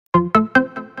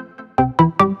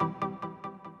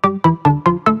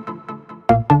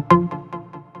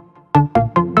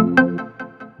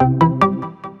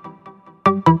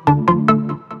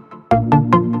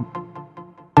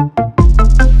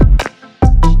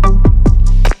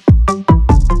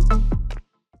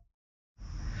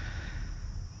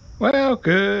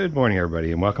Good morning,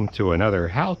 everybody, and welcome to another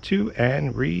how-to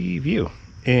and review.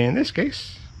 In this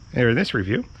case, or in this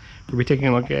review, we'll be taking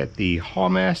a look at the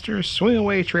Hallmaster Swing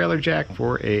Away Trailer Jack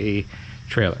for a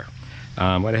trailer.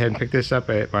 Went ahead and picked this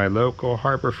up at my local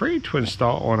Harbor Freight to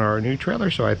install on our new trailer,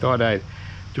 so I thought I'd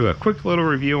do a quick little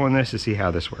review on this to see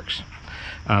how this works.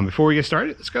 Before we get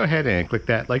started, let's go ahead and click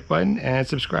that like button and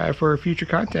subscribe for future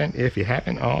content if you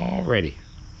haven't already.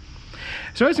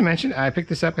 So as I mentioned, I picked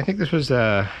this up. I think this was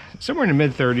somewhere in the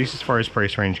mid-30s as far as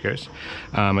price range goes.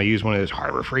 I used one of those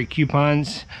Harbor Freight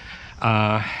coupons.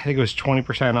 I think it was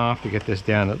 20% off to get this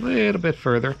down a little bit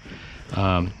further.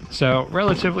 So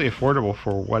relatively affordable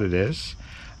for what it is,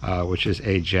 which is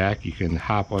a jack you can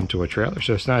hop onto a trailer.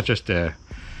 So it's not just a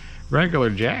regular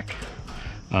jack,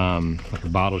 like a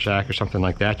bottle jack or something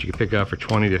like that. You can pick up for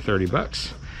 20 to 30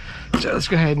 bucks. So let's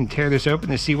go ahead and tear this open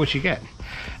to see what you get.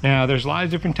 Now, there's a lot of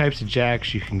different types of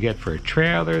jacks you can get for a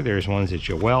trailer. There's ones that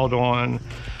you weld on,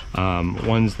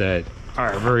 ones that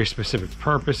are very specific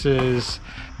purposes.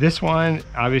 This one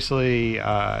obviously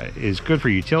is good for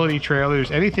utility trailers,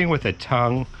 anything with a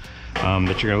tongue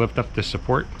that you're gonna lift up to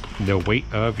support the weight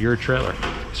of your trailer.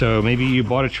 So maybe you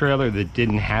bought a trailer that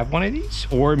didn't have one of these,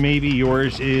 or maybe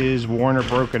yours is worn or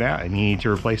broken out and you need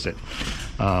to replace it.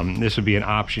 This would be an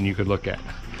option you could look at.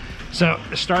 So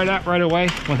start out right away.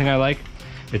 One thing I like,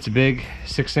 it's a big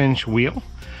 6-inch wheel.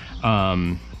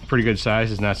 Pretty good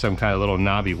size. It's not some kind of little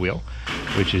knobby wheel,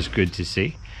 which is good to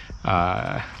see.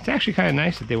 It's actually kind of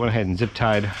nice that they went ahead and zip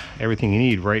tied everything you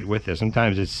need right with this.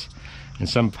 Sometimes it's in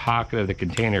some pocket of the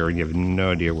container and you have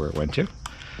no idea where it went to.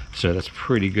 So that's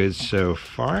pretty good so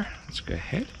far. Let's go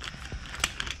ahead,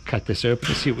 cut this open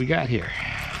and see what we got here.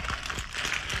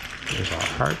 Here's our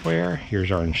hardware. Here's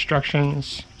our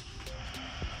instructions.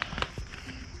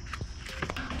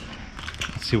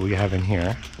 See what we have in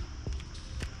here.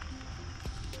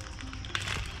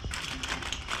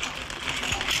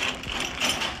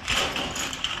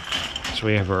 So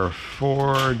we have our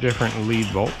 4 different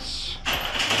lead bolts,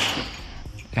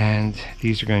 and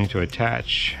these are going to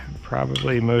attach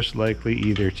probably most likely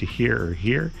either to here or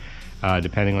here,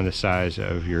 depending on the size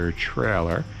of your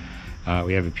trailer.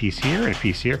 We have a piece here and a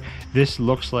piece here. This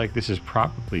looks like this is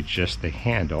probably just the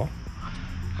handle.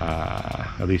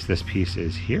 At least this piece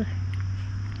is here.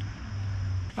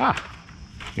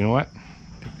 You know what?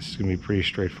 I think this is going to be pretty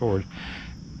straightforward.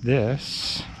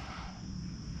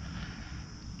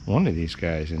 One of these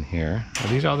guys in here, are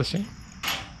these all the same?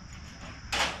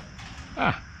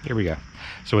 Here we go.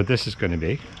 So what this is going to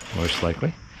be, most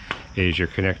likely, is your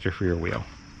connector for your wheel.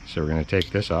 So we're going to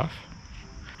take this off,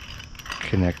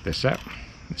 connect this up.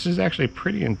 This is actually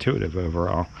pretty intuitive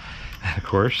overall. Of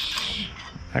course,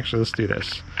 actually, let's do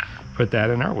this. Put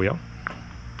that in our wheel.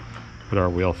 Put our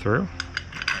wheel through.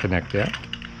 Connect that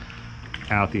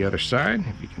out the other side,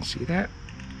 if you can see that.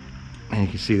 And you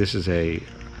can see this is a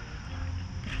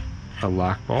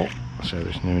lock bolt, so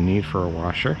there's no need for a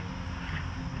washer.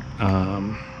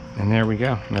 And there we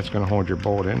go. And that's going to hold your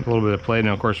bolt in. A little bit of play.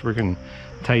 Now, of course, we can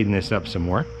tighten this up some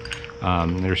more.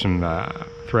 There's some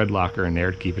thread locker in there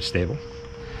to keep it stable.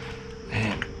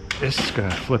 And this is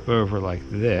going to flip over like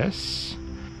this.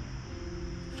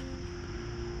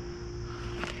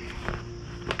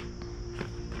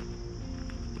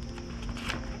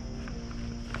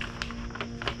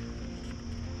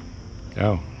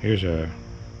 Oh, here's a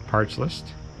parts list.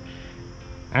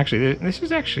 Actually, this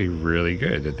is actually really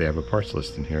good that they have a parts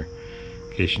list in here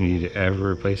in case you need to ever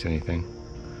replace anything,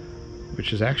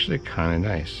 which is actually kind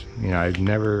of nice. You know, I've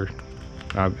never,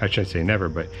 I should say never,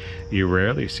 but you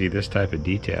rarely see this type of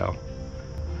detail.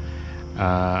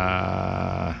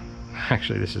 Actually,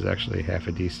 this is actually half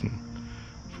a decent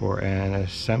for an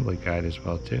assembly guide as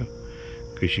well too,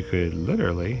 because you could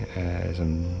literally, as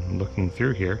I'm looking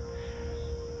through here,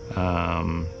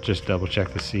 just double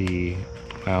check to see.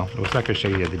 Well, it's not going to show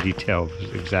you the detail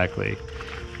of exactly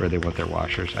where they want their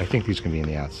washers. I think these can be on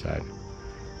the outside.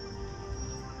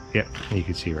 Yep, you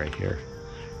can see right here.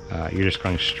 You're just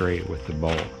going straight with the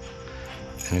bolt,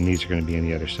 and then these are going to be on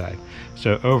the other side.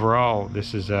 So overall,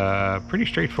 this is pretty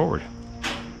straightforward.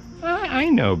 I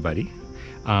know, buddy.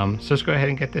 So let's go ahead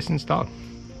and get this installed.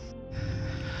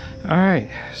 All right,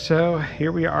 so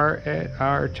here we are at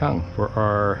our tongue for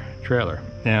our trailer.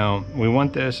 Now, we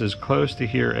want this as close to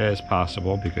here as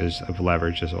possible because of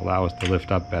leverage. This will allow us to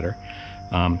lift up better.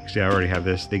 See, I already have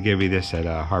this. They gave me this at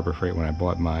Harbor Freight when I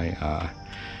bought my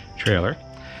trailer.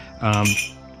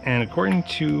 And according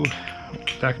to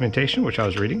documentation, which I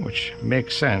was reading, which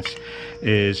makes sense,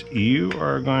 is you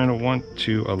are going to want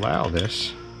to allow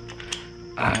this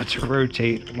to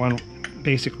rotate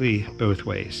basically both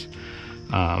ways.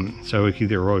 So we can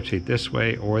either rotate this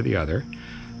way or the other.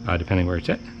 depending where it's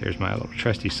at. There's my little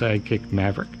trusty Sidekick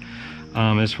Maverick.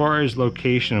 As far as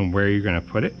location and where you're going to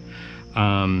put it,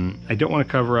 I don't want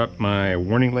to cover up my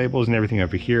warning labels and everything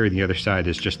over here. The other side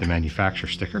is just the manufacturer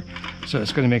sticker, so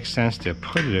it's going to make sense to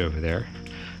put it over there.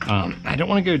 I don't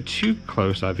want to go too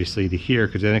close, obviously, to here,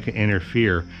 because then it can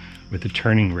interfere with the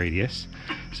turning radius.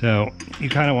 So you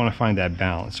kind of want to find that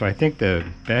balance. So I think the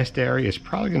best area is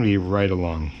probably going to be right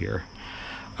along here.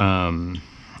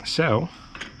 So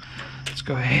let's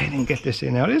go ahead and get this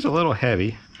in. Now it is a little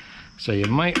heavy, so you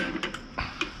might,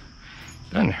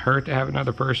 doesn't hurt to have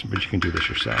another person, but you can do this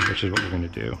yourself, which is what we're going to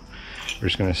do. We're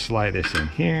just going to slide this in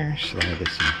here, slide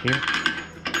this in here.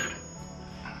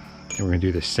 And we're going to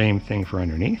do the same thing for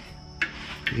underneath.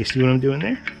 You see what I'm doing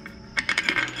there?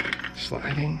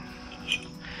 Sliding.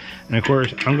 And of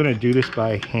course, I'm going to do this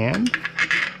by hand,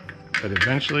 but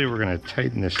eventually we're going to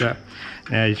tighten this up.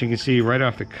 Now, as you can see right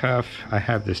off the cuff, I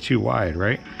have this too wide,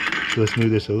 right? So let's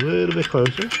move this a little bit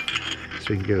closer so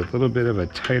we can get a little bit of a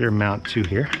tighter mount to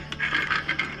here.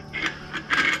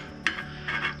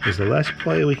 Because the less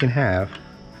play we can have,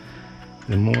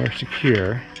 the more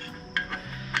secure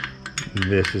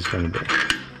this is going to be.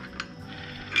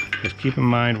 Just keep in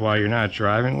mind, while you're not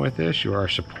driving with this, you are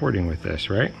supporting with this,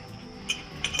 right?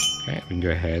 Okay, we can go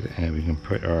ahead and we can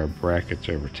put our brackets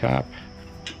over top.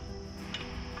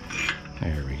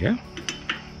 There we go.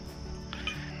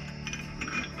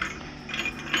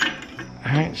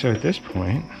 Alright, so at this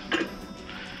point,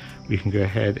 we can go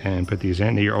ahead and put these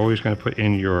in. You're always going to put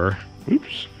in your,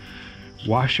 oops,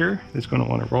 washer that's going to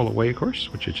want to roll away, of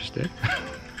course, which it just did.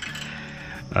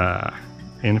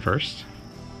 In first,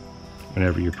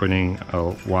 whenever you're putting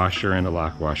a washer and a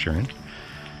lock washer in.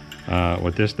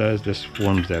 What this does, this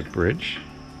forms that bridge.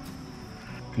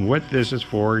 What this is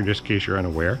for, just in case you're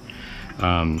unaware,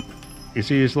 you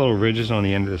see these little ridges on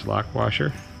the end of this lock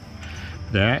washer?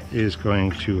 That is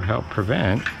going to help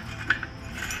prevent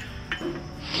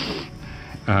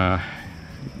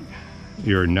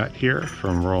your nut here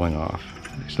from rolling off.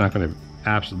 It's not going to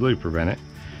absolutely prevent it.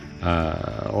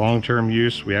 Long-term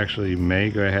use, we actually may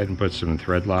go ahead and put some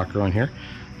thread locker on here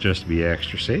just to be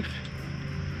extra safe,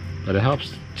 but it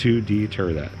helps to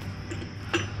deter that.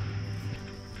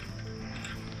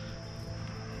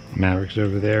 Maverick's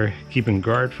over there keeping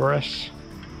guard for us.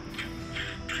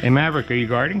 Hey Maverick, are you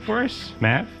guarding for us?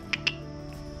 Mav?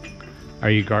 Are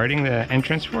you guarding the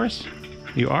entrance for us?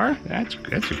 You are? That's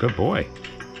a good boy.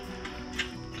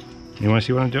 You want to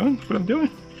see what I'm doing? What I'm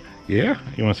doing? Yeah?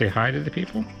 You want to say hi to the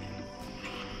people?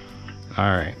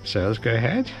 Alright, so let's go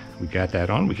ahead. We got that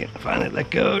on. We can finally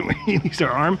let go and release our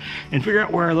arm and figure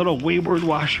out where our little wayward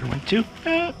washer went to.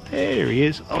 Oh, there he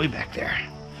is, all the way back there.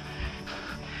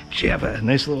 Did you have a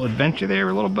nice little adventure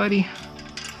there, little buddy?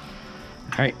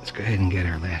 Alright, let's go ahead and get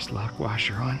our last lock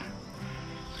washer on.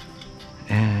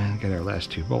 And get our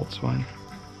last two bolts on.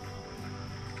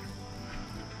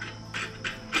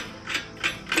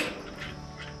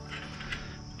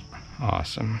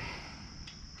 Awesome.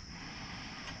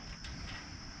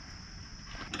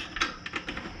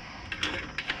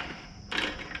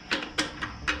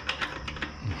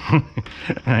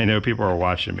 I know people are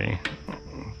watching me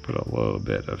put a little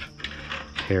bit of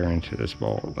tear into this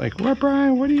bolt. Like, what,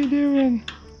 Brian? What are you doing?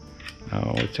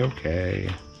 Oh, it's okay.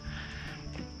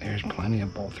 There's plenty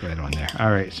of bolt thread on there.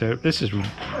 All right, so this is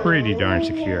pretty darn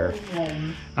secure.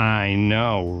 I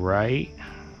know, right?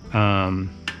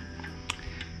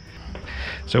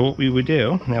 So what we would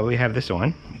do, now we have this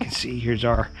on, you can see here's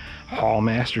our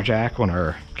Hallmaster jack on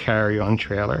our carry-on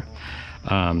trailer.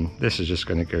 This is just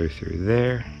going to go through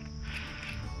there.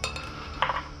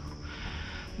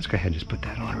 Let's go ahead and just put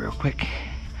that on real quick.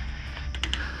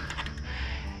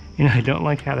 You know, I don't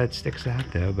like how that sticks out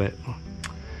though, but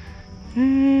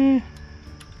unless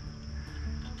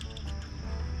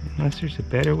there's a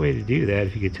better way to do that,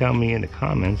 if you could tell me in the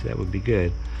comments, that would be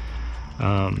good.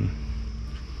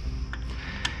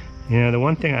 You know, the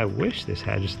one thing I wish this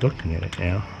had, just looking at it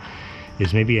now,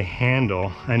 is maybe a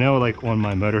handle. I know, like on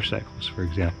my motorcycles, for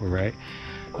example, right?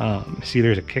 See,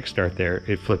 there's a kickstart there.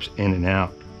 It flips in and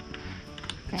out.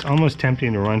 It's almost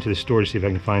tempting to run to the store to see if I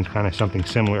can find kind of something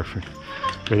similar for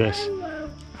this.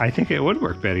 I think it would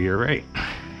work better, you're right.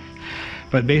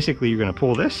 But basically, you're going to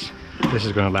pull this. This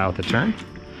is going to allow it to turn.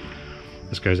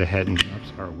 This goes ahead and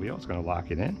ups our wheel. It's going to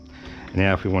lock it in. And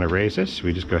now if we want to raise this,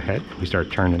 we just go ahead. We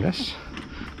start turning this.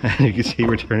 And you can see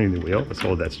we're turning the wheel. Let's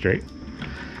hold that straight.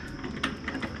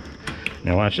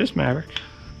 Now watch this, Maverick.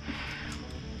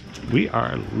 We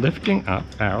are lifting up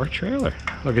our trailer.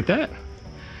 Look at that.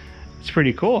 It's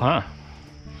pretty cool, huh?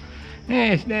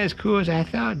 Yeah, it's not as cool as I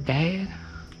thought, Dad.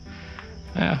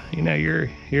 Well, you know,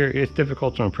 it's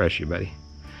difficult to impress you, buddy.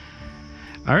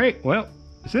 All right, well,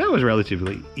 so that was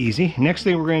relatively easy. Next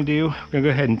thing we're going to do, we're going to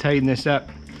go ahead and tighten this up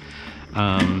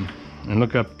and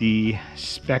look up the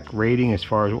spec rating as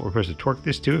far as what we're supposed to torque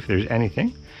this to, if there's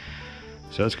anything.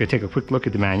 So let's go take a quick look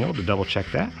at the manual to double check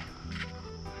that.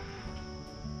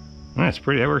 That's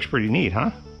pretty, that works pretty neat,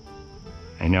 huh?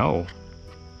 I know.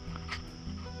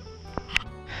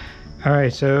 All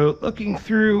right, so looking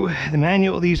through the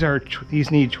manual, these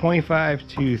need 25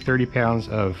 to 30 pounds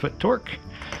of foot torque,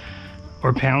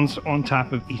 or pounds on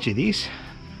top of each of these.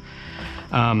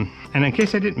 And in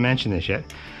case I didn't mention this yet,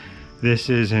 this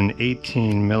is an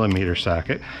 18 millimeter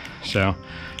socket. So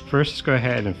first, let's go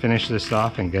ahead and finish this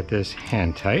off and get this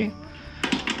hand tight.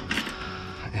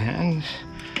 And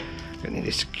I need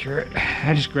to secure it.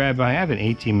 I just grabbed I have an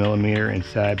 18 millimeter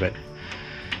inside, but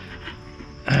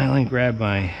I only grabbed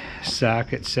my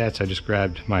socket sets. I just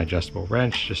grabbed my adjustable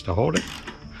wrench just to hold it.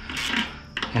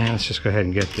 And let's just go ahead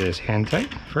and get this hand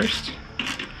tight first.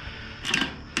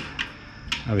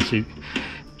 Obviously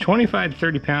 25 to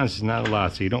 30 pounds is not a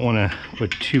lot, so you don't want to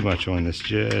put too much on this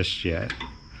just yet.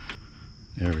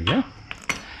 There we go.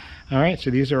 All right, so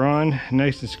these are on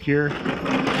nice and secure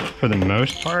for the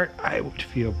most part. I would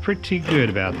feel pretty good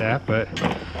about that, but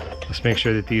let's make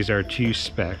sure that these are to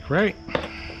spec, right?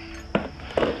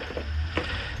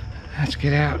 Let's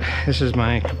get out. This is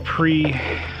my Capri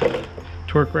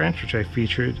torque wrench, which I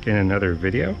featured in another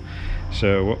video.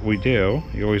 So what we do,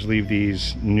 you always leave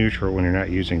these neutral when you're not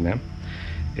using them,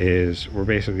 is we're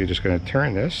basically just going to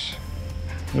turn this.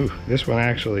 Ooh, this one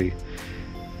actually,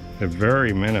 the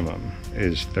very minimum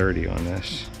is 30 on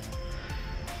this.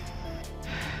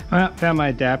 Well, found my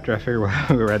adapter. I figured while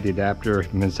we were at the adapter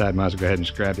from inside, might as well go ahead and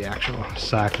just grab the actual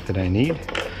socket that I need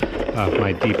of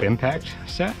my deep impact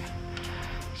set.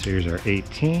 So here's our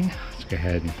 18. Let's go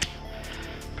ahead and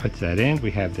put that in.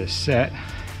 We have this set.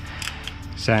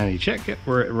 Sanity check it.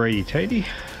 We're ready tighty.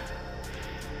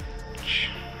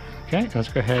 Okay, let's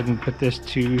go ahead and put this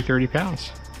to 30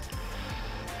 pounds.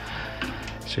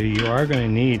 So you are going to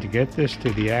need to get this to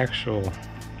the actual,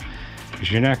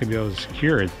 because you're not going to be able to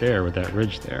secure it there with that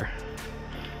ridge there.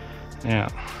 Now,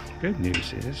 good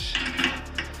news is,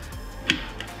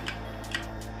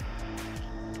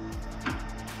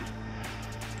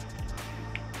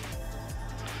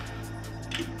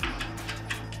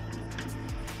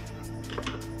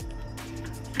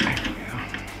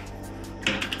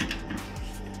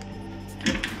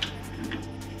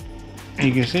 and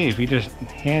you can see if you just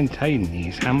hand tighten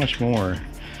these, how much more.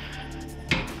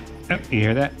 Oh, you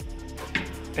hear that?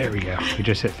 There we go. We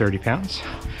just hit 30 pounds.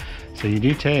 So you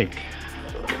do take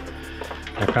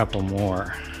a couple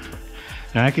more.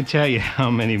 Now I can tell you how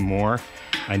many more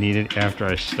I needed after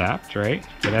I stopped, right?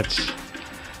 But that's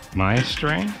my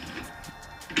strength.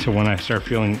 So when I start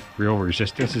feeling real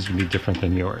resistance, is gonna be different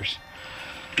than yours.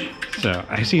 So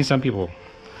I've seen some people,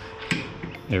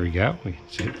 there we go. We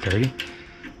hit 30.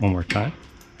 One more time.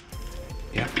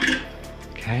 Yep.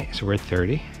 Okay, so we're at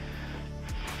 30.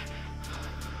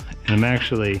 And I'm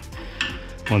actually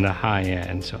on the high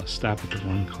end, so I'll stop at the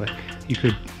 1 click. You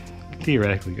could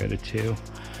theoretically go to 2.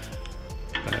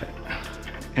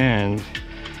 And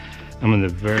I'm on the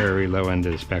very low end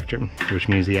of the spectrum, which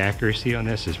means the accuracy on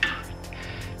this is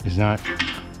not,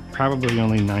 probably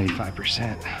only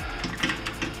 95%.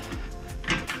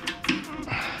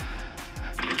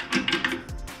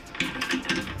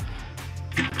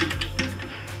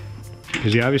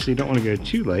 Because you obviously don't want to go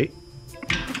too late.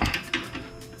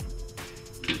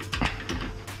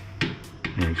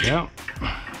 There we go.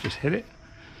 Just hit it.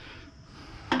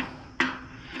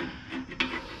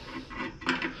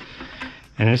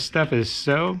 And this stuff is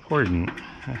so important.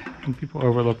 I think people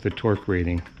overlook the torque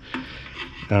rating.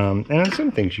 And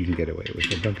some things you can get away with,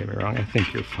 but don't get me wrong, I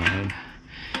think you're fine.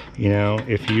 You know,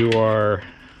 if you are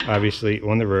obviously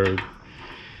on the road,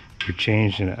 you're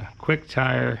changing a quick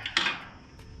tire.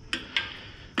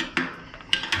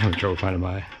 I'm having trouble finding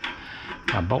my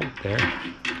bolt there.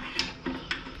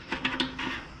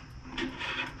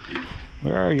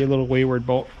 Where are you, little wayward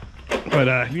bolt? But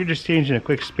if you're just changing a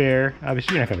quick spare,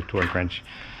 obviously you're not going to torque wrench.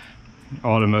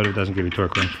 Automotive doesn't give you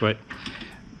torque wrench, but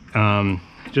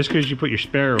just because you put your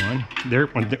spare on,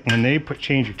 when they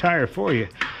change your tire for you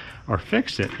or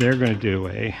fix it, they're going to do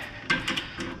a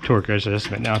torque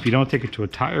adjustment. Now, if you don't take it to a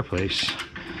tire place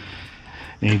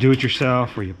and you do it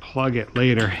yourself or you plug it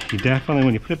later, you definitely,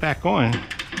 when you put it back on,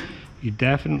 you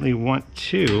definitely want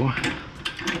to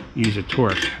use a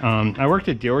torque. I worked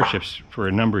at dealerships for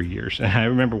a number of years, and I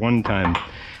remember one time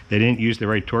they didn't use the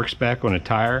right torque spec on a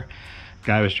tire.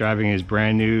 Guy was driving his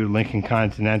brand new Lincoln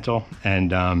Continental,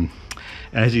 and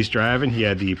as he's driving, he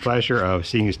had the pleasure of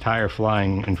seeing his tire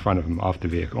flying in front of him off the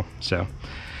vehicle. So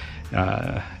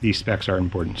these specs are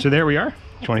important. So there we are,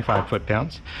 25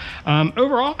 foot-pounds.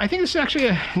 Overall, I think this is actually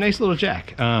a nice little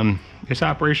jack. This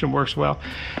operation works well.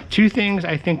 Two things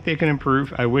I think they can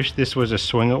improve. I wish this was a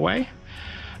swing away.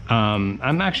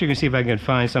 I'm actually gonna see if I can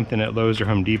find something at Lowe's or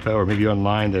Home Depot or maybe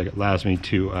online that allows me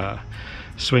to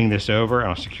swing this over.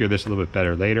 I'll secure this a little bit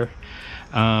better later.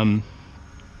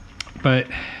 But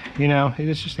you know, it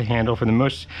is just a handle for the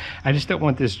most. I just don't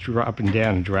want this dropping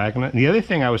down and dragging it. And the other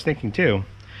thing I was thinking too,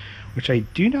 which I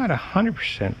do not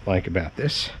 100% like about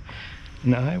this,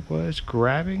 and I was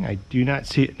grabbing, I do not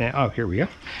see it now. Oh, here we go.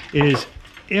 Is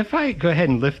if I go ahead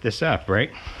and lift this up,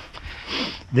 right?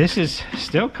 This is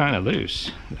still kind of loose.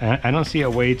 I don't see a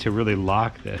way to really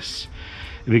lock this.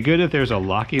 It'd be good if there's a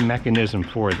locking mechanism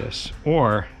for this.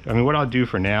 Or, I mean, what I'll do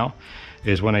for now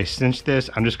is when I cinch this,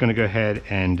 I'm just gonna go ahead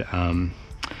and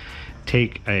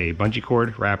take a bungee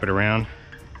cord, wrap it around,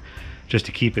 just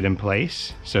to keep it in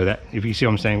place. So that, if you see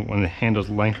what I'm saying, when the handle's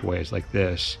lengthways like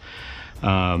this,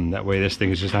 that way this thing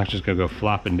is just not just gonna go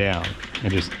flopping down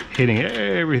and just hitting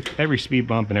every speed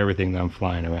bump and everything that I'm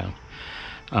flying around.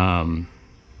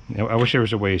 I wish there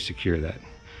was a way to secure that.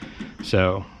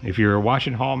 So if you're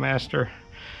watching Hallmaster,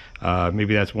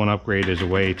 maybe that's one upgrade as a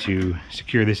way to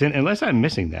secure this in, unless I'm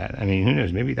missing that. I mean, who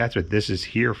knows, maybe that's what this is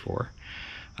here for.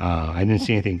 I didn't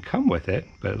see anything come with it,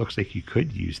 but it looks like you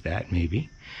could use that maybe.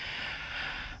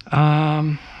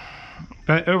 But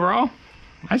overall,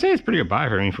 I'd say it's a pretty good buy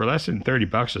for me. I mean, for less than 30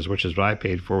 bucks, which is what I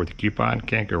paid for with the coupon,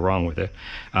 can't go wrong with it.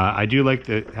 I do like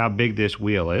how big this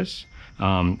wheel is.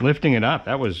 Lifting it up,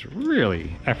 that was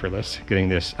really effortless, getting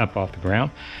this up off the ground.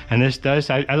 And this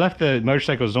does, I left the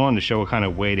motorcycles on to show what kind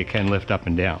of weight it can lift up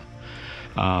and down.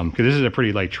 Because this is a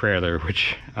pretty light trailer,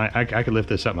 which I could lift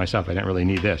this up myself. I didn't really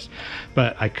need this.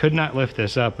 But I could not lift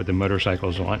this up with the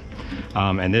motorcycles on.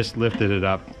 And this lifted it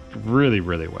up really,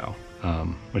 really well,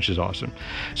 which is awesome.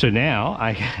 So now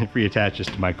I can reattach this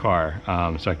to my car,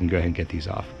 so I can go ahead and get these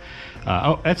off.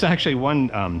 Oh, that's actually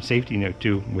one safety note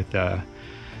too, with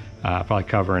I'll probably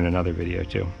cover in another video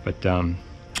too. But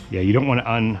yeah, you don't want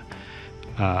to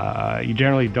you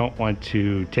generally don't want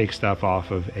to take stuff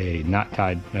off of a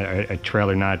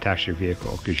trailer not attached to your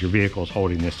vehicle, because your vehicle is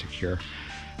holding this secure.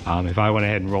 If I went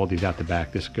ahead and rolled these out the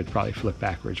back, this could probably flip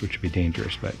backwards, which would be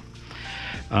dangerous. But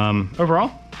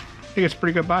overall, I think it's a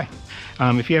pretty good buy.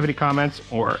 If you have any comments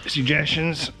or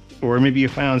suggestions, or maybe you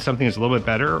found something that's a little bit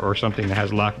better, or something that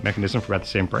has a lock mechanism for about the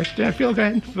same price, then go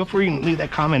ahead and feel free to leave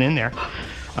that comment in there.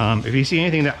 If you see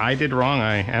anything that I did wrong,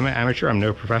 I am an amateur, I'm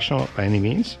no professional by any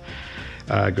means.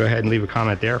 Go ahead and leave a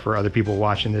comment there for other people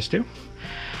watching this too.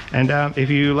 And if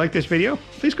you like this video,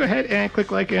 please go ahead and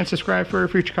click like and subscribe for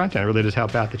future content. It really does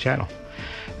help out the channel.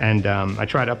 And I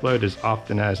try to upload as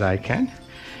often as I can.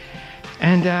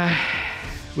 And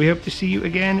we hope to see you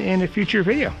again in a future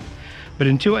video. But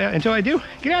until I do,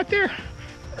 get out there,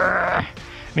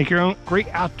 make your own great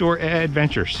outdoor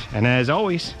adventures. And as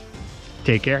always,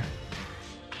 take care.